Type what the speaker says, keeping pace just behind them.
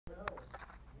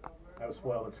was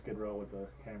spoiled at Skid Row with the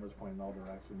cameras pointing in all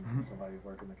directions and somebody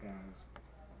working the cameras.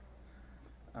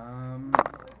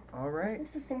 All right. Is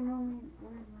this the same room we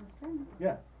were in last time?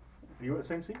 Yeah. You were the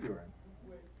same seat you were in.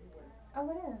 Oh,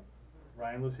 it is.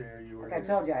 Ryan was here, you were Like here. I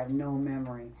told you, I have no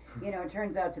memory. You know, it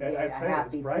turns out to be I a say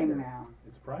happy brighter. thing now.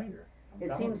 It's brighter.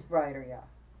 It seems brighter, yeah.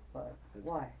 But It's-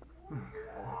 why?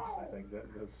 I think that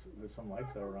there's some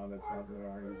lights that are around that's not there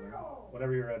aren't usually.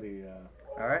 Whenever you're ready.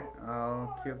 All right.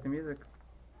 I'll cue up the music.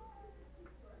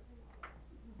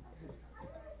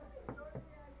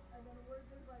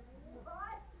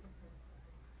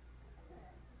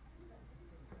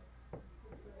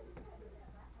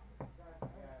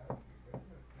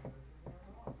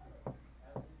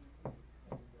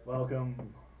 Welcome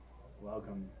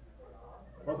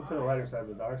to the lighter side of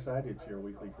the dark side. It's your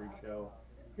weekly freak show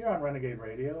here on Renegade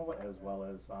Radio, as well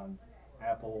as on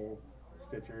Apple,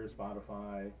 Stitcher,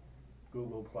 Spotify,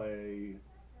 Google Play.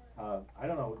 I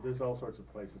don't know. There's all sorts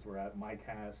of places we're at.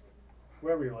 MyCast,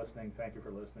 wherever you're listening. Thank you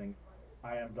for listening.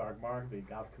 I am Dark Mark, the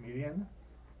goth comedian.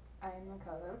 I'm the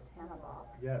co-host, Hannah Bob.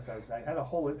 Yes, I had a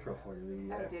whole intro for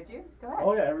you. Oh, did you? Go ahead.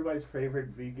 Oh yeah, everybody's favorite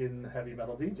vegan heavy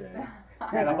metal DJ,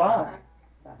 Hannah Bob.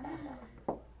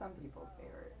 Some people's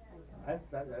favorite.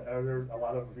 Are there a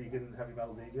lot of vegan heavy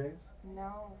metal DJs?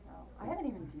 No. I haven't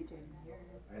even DJed in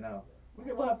years. I know.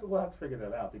 We'll have to figure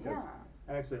that out because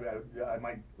Yeah. actually I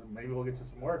might maybe we'll get to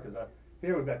some work because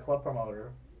here we've got club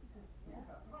promoter.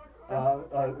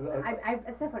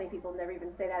 It's so funny people never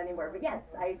even say that anymore, but yes,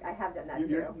 I have done that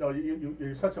too.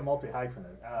 You're such a multi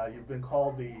hyphenate. You've been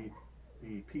called the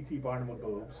PT Barnum of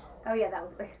boobs. Oh yeah, that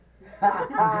was the.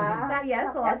 That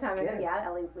yes, a long That's time ago. good. Yeah,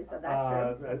 Ellie said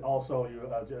that. True. Also,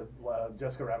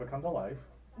 Jessica Rabbit Come to Life.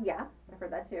 Yeah, I've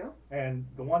heard that too. And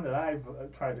the one that I've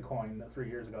tried to coin 3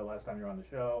 years ago, last time you were on the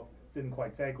show, didn't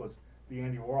quite take, was the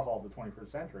Andy Warhol of the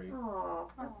 21st century.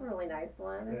 Oh, that's a really nice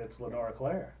one. It's Lenora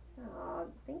Claire. Oh,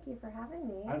 thank you for having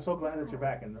me. I'm so glad that you're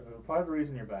back, and part of the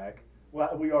reason you're back,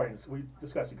 well, we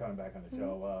discussed you coming back on the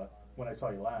show when I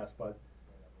saw you last, but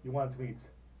you wanted to meet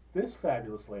this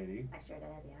fabulous lady. I sure did,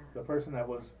 yeah. The person that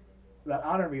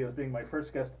honored me as being my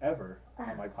first guest ever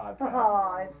on my podcast.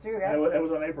 Oh, it's true. And it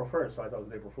was on April 1st, so I thought it was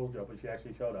an April Fool's joke, but she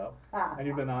actually showed up. And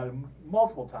you've been on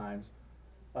multiple times.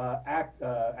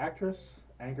 Actress,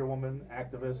 anchorwoman,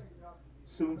 activist,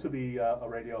 soon to be a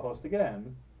radio host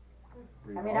again.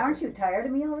 Bree I mean, Walker. aren't you tired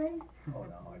of me already? Oh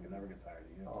no, I can never get tired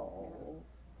of you. Oh.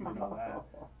 You know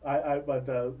that. But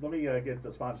let me get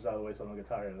the sponsors out of the way so I don't get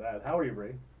tired of that. How are you,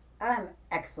 Bree? I'm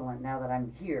excellent now that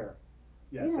I'm here.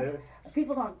 Yes. You know,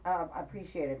 people don't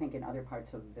appreciate, I think, in other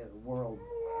parts of the world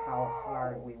how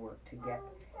hard we work to get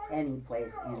any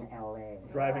place in LA.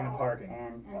 Driving and parking.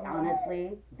 And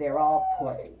honestly, they're all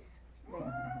pussies.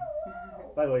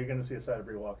 By the way, you're going to see a side of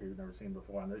Bree Walker you've never seen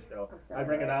before on this show. I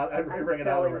bring it out. I bring it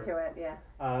so out. into it, yeah.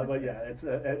 But yeah, it's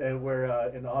and we're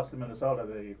in Austin, Minnesota.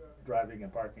 The driving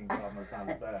and parking problem is not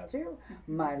as bad. That's true.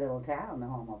 My little town, the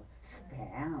home of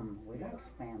spam. We like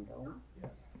spam, though.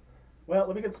 Yes. Well,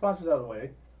 let me get the sponsors out of the way.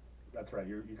 That's right.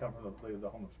 You come from the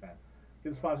home of spam. Get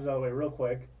the sponsors out of the way real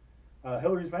quick.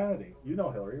 Hillary's Vanity. You know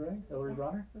Hillary, right? Hillary's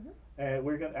runner. And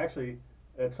we're gonna actually.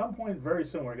 At some point very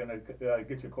soon, we're going to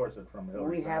get you a corset from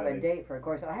Hillary. We have a date for a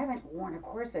corset. I haven't worn a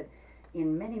corset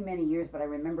in many, many years, but I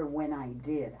remember when I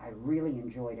did. I really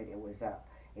enjoyed it. It was a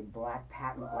black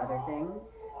patent leather thing,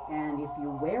 and if you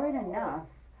wear it enough,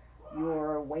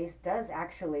 your waist does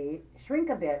actually shrink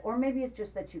a bit, or maybe it's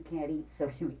just that you can't eat, so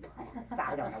you eat plants.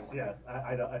 I don't know. Yes,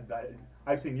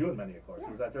 I've seen you in many, of course.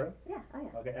 Yeah. Is that true? Yeah, I am.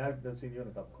 Okay, and I've seen you in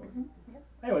a couple courses. Yep.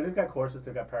 Anyway, they've got corsets,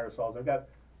 they've got parasols, they've got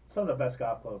some of the best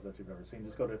golf clothes that you've ever seen.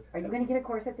 Just go to. Are you going to get a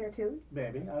corset there too?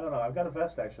 Maybe, I don't know. I've got a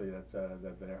vest actually that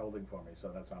they're holding for me, so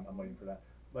that's I'm waiting for that.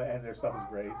 And their stuff is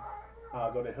great.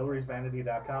 Go to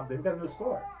Hillary'sVanity.com. They've got a new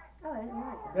store. Oh, I didn't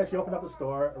realize that. Yeah, she opened up a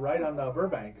store right on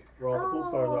Burbank, where all the cool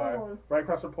stores are, right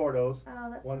across from Porto's, Oh,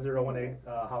 that's 1018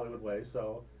 Hollywood Way.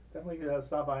 So definitely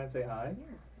stop by and say hi.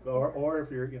 Yeah. Or if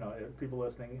you're, if people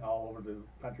listening all over the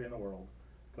country and the world,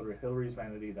 go to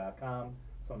Hillary'sVanity.com.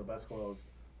 Some of the best clothes,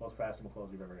 most fashionable clothes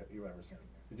you've ever seen.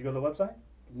 Did you go to the website?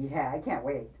 Yeah, I can't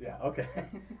wait. Yeah. Okay.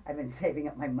 I've been saving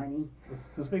up my money.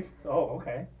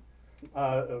 Okay.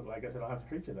 I guess I don't have to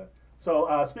treat you then. So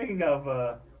speaking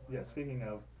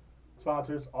of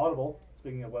sponsors, Audible.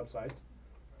 Speaking of websites,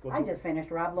 I just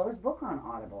finished Rob Lowe's book on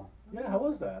Audible. Yeah, how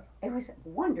was that? It was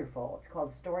wonderful. It's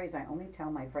called Stories I Only Tell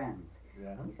My Friends.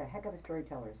 Yeah. He's a heck of a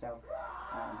storyteller, so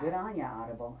good on ya,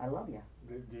 Audible. I love ya.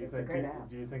 Do you It's a think great app.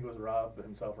 do you think it was Rob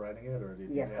himself writing it, or do you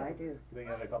think Yes, he had, I do. You think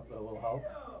he had a little help?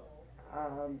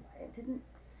 It didn't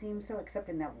seem so, except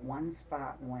in that one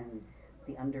spot when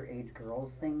the underage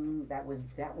girls thing, that was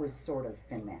sort of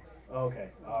finesse. Okay,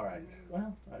 all right.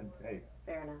 Well, hey,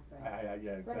 Fair enough, right?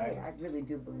 yeah, But exactly. hey, I really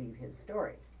do believe his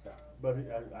story. So But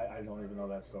I don't even know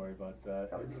that story. But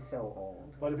that was so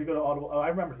old. but if you go to Audible, I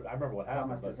remember what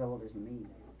happened. Almost But, as old as me.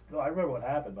 no, I remember what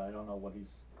happened, but I don't know what the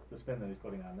spin that he's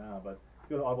putting on now. But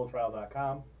go to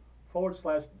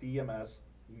audibletrial.com/DMS.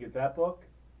 You can get that book,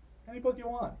 any book you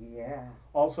want. Yeah.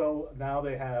 Also, now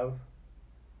they have,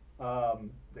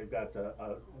 they've got,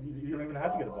 you don't even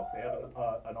have to get a book. They have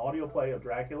an audio play of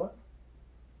Dracula,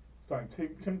 starring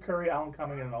Tim Curry, Alan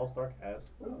Cumming, and an all-star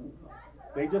cast.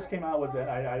 They just came out with it.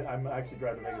 I'm actually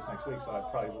driving to Vegas next week, so I'll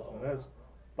probably listen to this.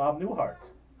 Bob Newhart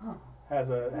has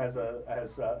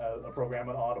a program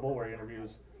on Audible where he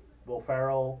interviews Will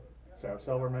Ferrell, Sarah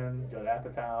Silverman, Judd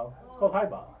Apatow. It's called Hi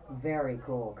Bob. Very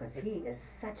cool, because he is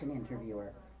such an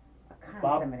interviewer. A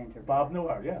Bob consummate interviewer. Bob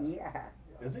Newhart, yes. Yeah.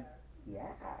 Is he? Yeah.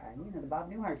 You know, the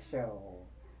Bob Newhart Show.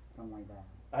 Something like that.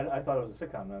 I thought it was a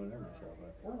sitcom, not an interview show,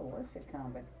 but Well, it was a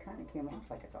sitcom, but it kind of came off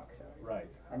like a talk show. right.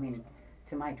 I mean,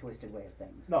 to my twisted way of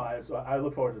things. No, I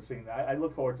look forward to seeing that. I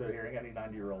look forward to hearing any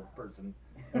 90-year-old person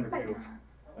interview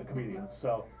a comedian.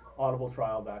 So,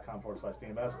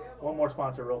 audibletrial.com/DMS. One more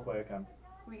sponsor real quick.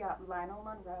 We got Lionel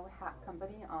Monroe Hat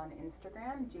Company on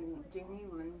Instagram. Jamie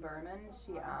Lynn Berman.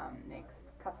 She makes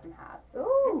custom hats.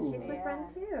 Ooh. She's my friend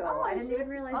too. Oh, I is didn't she? even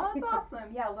realize. Oh, that's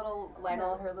awesome. Yeah, little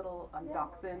Lionel, her little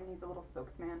dachshund. He's a little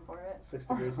spokesman for it. 6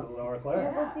 Degrees of Lenora Claire.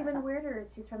 Yeah. What's even weirder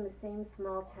is she's from the same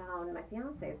small town my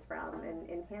fiance is from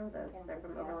in Kansas. They're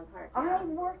from Yeah. Overland Park. I Yeah.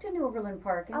 worked in Overland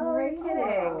Park in Oh, radio. you're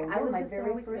kidding. I Yeah, was my just there a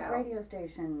very week first ago. radio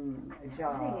station That's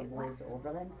job funny. was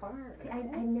Overland Park. See, I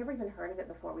never even heard of it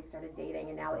before we started dating,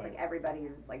 and now it's like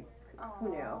everybody's like, who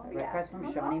knew? Right Yeah. across from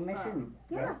That's Shawnee awesome. Mission.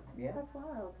 Yeah, Yeah. that's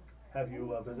wild. Have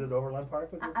you visited Overland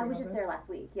Park with your I was fiancé? just there last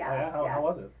week. Oh, Yeah. yeah? How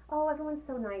was it? Oh, everyone's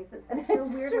so nice. It's so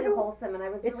It's weirdly true. wholesome, and I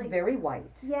was It's really. very white.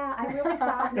 Yeah, I really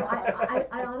thought. No,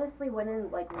 I honestly went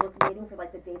in waiting for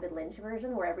like the David Lynch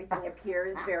version where everything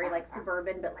appears very like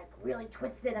suburban, but like really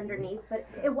twisted underneath. But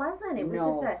Yeah. it wasn't. It was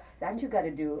No, just a. that you got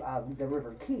to do the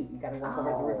River Key. You got to walk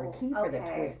over to the River Oh, Key for the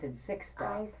okay. Twisted Six stuff.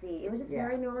 I see. It was just Yeah.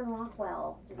 very Norman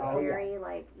Rockwell. Just Oh, very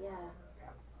like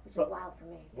which So- is wild for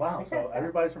me. Wow, so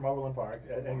everybody's from Overland Park,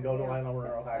 and go to Yeah. Lionel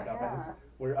Monroe Hat Company. Yeah.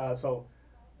 We're,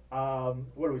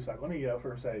 where do we start? Let me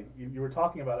first say, you were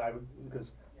talking about,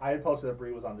 because I had posted that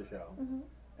Bree was on the show,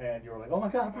 and you were like, oh my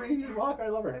god, Bree Walker, I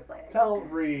love her. So exciting. Tell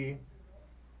Bree,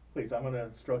 please, I'm going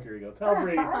to stroke your ego. Tell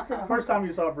Bree, first time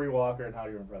you saw Bree Walker and how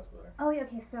you were impressed with her. Oh yeah,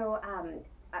 okay. So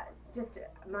just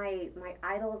my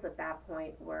idols at that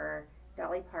point were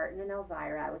Dolly Parton and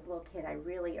Elvira. I was a little kid. I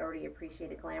really already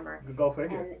appreciated glamour. Go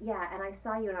figure. And yeah, and I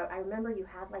saw you, and I remember you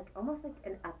had like almost like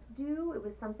an updo. It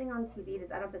was something on TV. I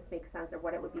don't know if this makes sense or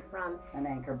what it would be from. An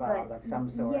anchor bob But of some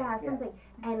sort. yeah, something.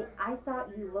 And I thought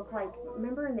you looked like.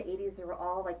 Remember in the '80s there were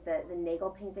all like the Nagel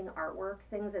painting artwork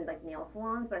things and like nail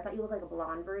salons. But I thought you looked like a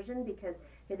blonde version because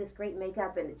you had this great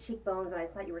makeup and cheekbones, and I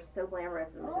just thought you were so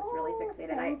glamorous and was just really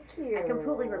fixated. Thank you. I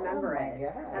completely remember oh it. My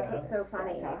God. That's what's so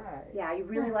funny. That's high. Yeah, you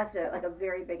really left a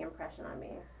very big impression on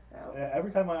me. So.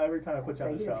 Every time I put you It's on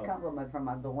a the huge show. compliment from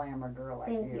a glamour girl like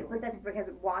Thank you. But that's because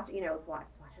it's watching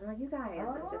like you guys.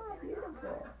 It's just Oh,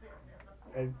 beautiful.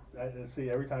 And see,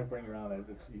 every time I bring you around,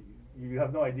 you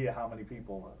have no idea how many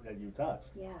people that you touched.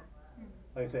 yeah.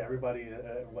 Like I say, everybody,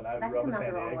 when I That grew up came in out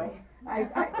San the wrong Diego. way.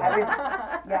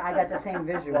 I got the same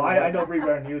visual. Well, I know Bree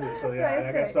better than you do, so yeah, Right,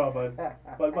 I guess right.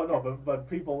 so. But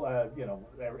people, I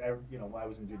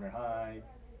was in junior high,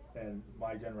 and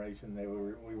my generation,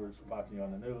 we were watching you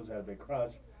on the news, had a big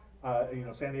crush.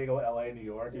 San Diego, L.A., New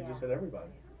York, you Yeah. just had everybody.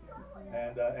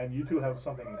 And you two have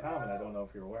something in common. I don't know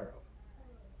if you're aware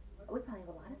of. We probably have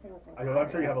a lot of things in I'm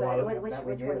common. sure you have a lot of- Which That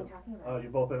we one are you do. talking about?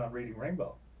 You've both been on Reading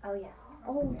Rainbow. Oh yes.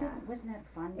 Oh, Yeah. wasn't that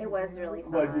fun? It was really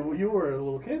fun. But you were a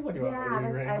little kid when you were Yeah, on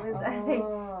Reading I Rainbow.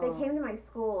 was. They Oh. came to my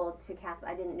school to cast.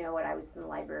 I didn't know it. I was in the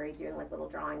library doing like little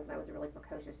drawings, and I was a really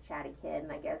precocious, chatty kid.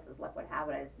 And I guess as luck would have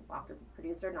it, I just walked up to the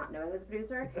producer, not knowing it was a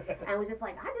producer, and was just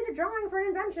like, I did a drawing for an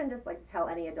invention, just like tell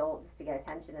any adult just to get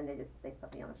attention, and they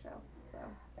put me on the show. So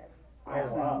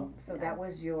Oh, wow. So that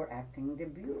was your acting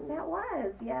debut. that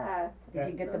was, yeah.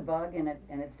 Did you get the bug and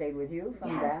it stayed with you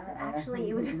from Yes, that? actually,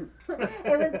 it was.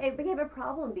 It became a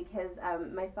problem because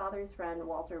my father's friend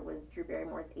Walter was Drew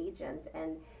Barrymore's agent,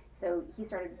 and so he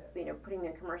started, putting me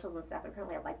in commercials and stuff. And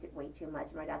apparently, I liked it way too much.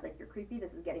 And my dad's like, "You're creepy.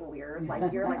 This is getting weird.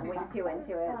 Like you're like way too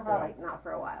into it." So like, not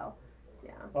for a while.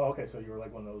 Yeah. Oh, okay. So you were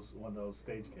like one of those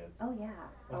stage kids. Oh yeah.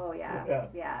 Oh yeah. Yeah.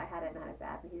 Yeah. I had it and had it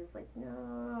bad, and he's just like,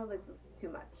 "No, this is too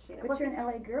much." But you're an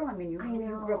LA girl. I mean, you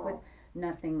grew up with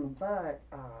nothing but,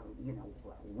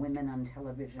 women on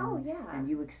television. Oh yeah. And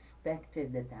you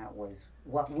expected that was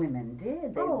what women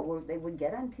did. They Oh. would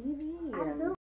get on TV. Absolutely. And